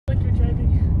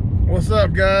What's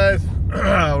up, guys?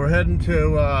 We're heading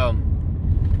to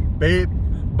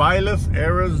Bylas,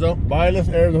 Arizona. Bylas,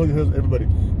 Arizona. Everybody,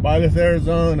 Bylas,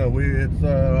 Arizona. It's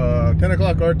 10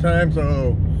 o'clock our time,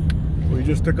 so we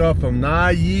just took off from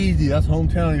Haceesa. That's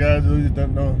hometown, guys. Those that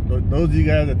don't know, those of you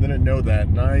guys that didn't know that,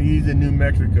 Haceesa, New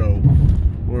Mexico,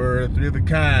 where 3 of the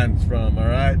kinds from. All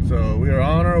right, so we are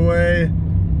on our way.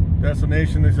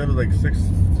 Destination, they said it was like 6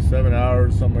 to 7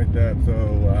 hours, something like that.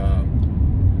 So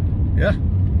yeah,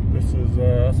 this is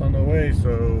us on the way.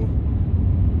 So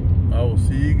I will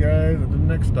see you guys at the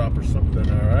next stop or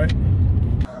something. All right.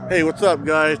 Hey, what's up,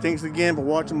 guys? Thanks again for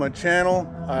watching my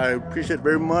channel. I appreciate it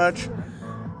very much.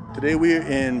 Today we're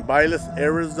in Bylas,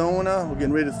 Arizona. We're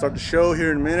getting ready to start the show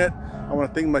here in a minute. I want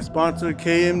to thank my sponsor,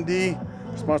 KMD,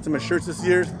 for sponsoring my shirts this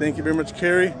year. Thank you very much,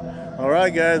 Carrie. All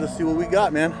right, guys, let's see what we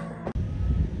got, man.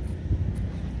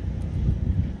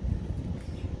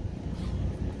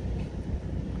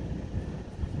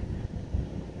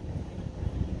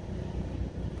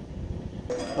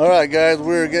 All right, guys,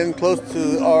 we're getting close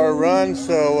to our run,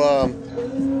 so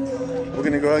we're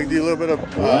gonna go ahead and do a little bit of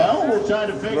we're trying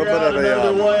to figure out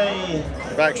another way.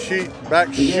 Back shoot.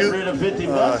 Show you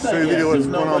video what's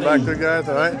going on back there, guys.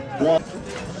 All right.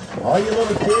 All you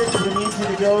little kids, we need you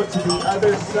to go to the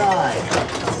other side.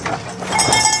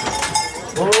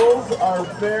 Bulls are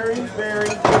very,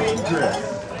 very dangerous.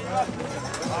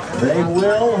 They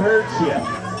will hurt you.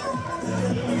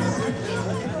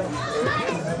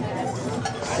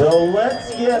 So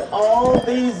let's get all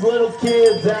these little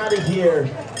kids out of here.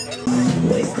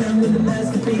 Waist down with the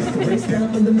masterpiece, waist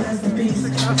down with the masterpiece.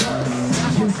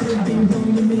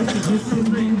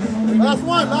 Last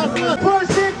one.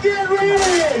 Push it, get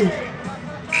ready!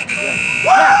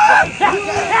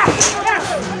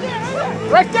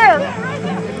 Right there!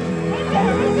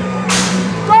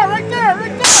 Go right there!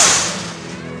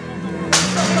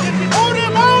 Hold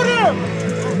him!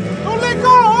 Don't let go!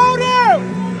 Hold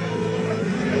him!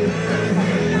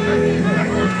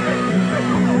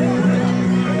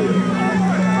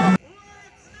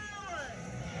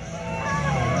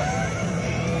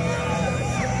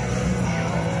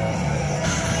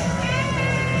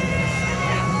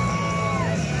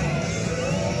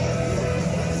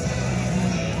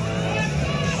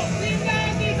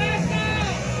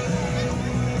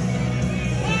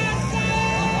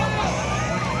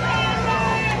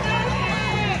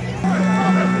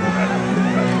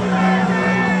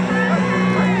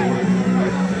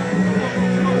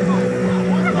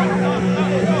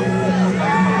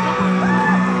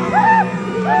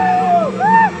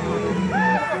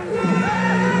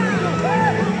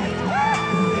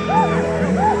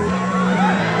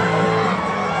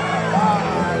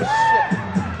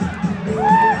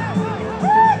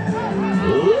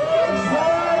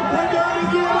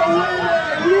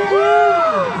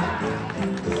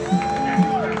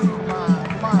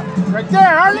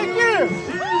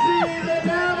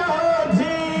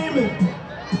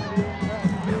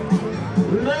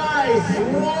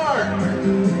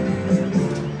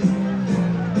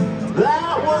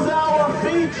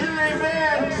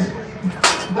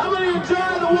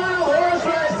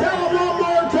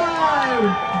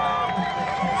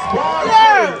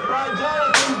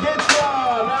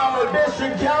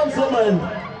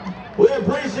 We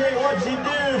appreciate what you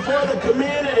do for the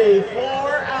community, for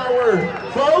our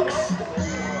folks.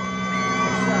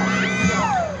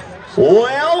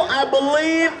 Well, I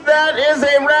believe that is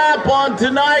a wrap on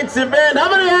tonight's event. How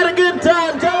many had a good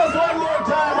time? Tell us one more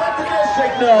time. Let the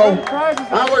district know.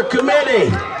 Our committee.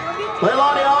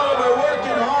 Leilani Oliver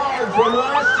working hard from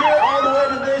last year all the way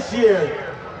to this year.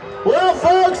 Well,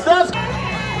 folks, that's...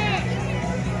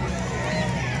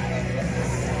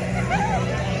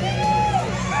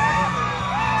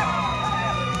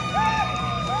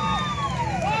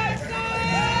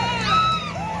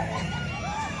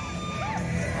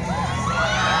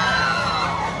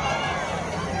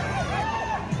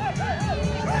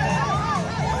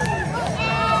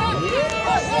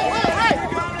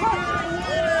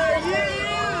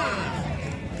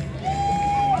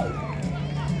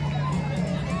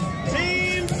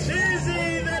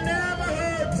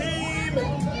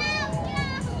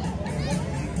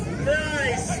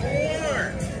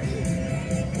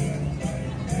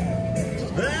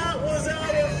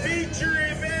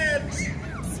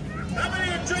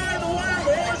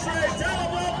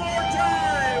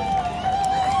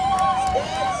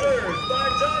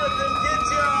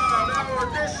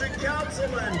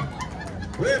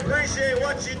 We appreciate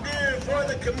what you do for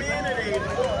the community,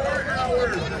 for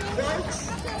our folks.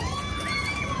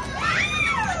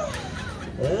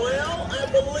 Well, I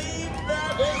believe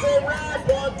that is a wrap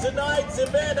on tonight's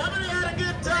event. How many had a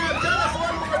good time? Tell us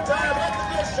one more time. Let the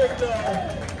dish district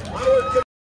no. Our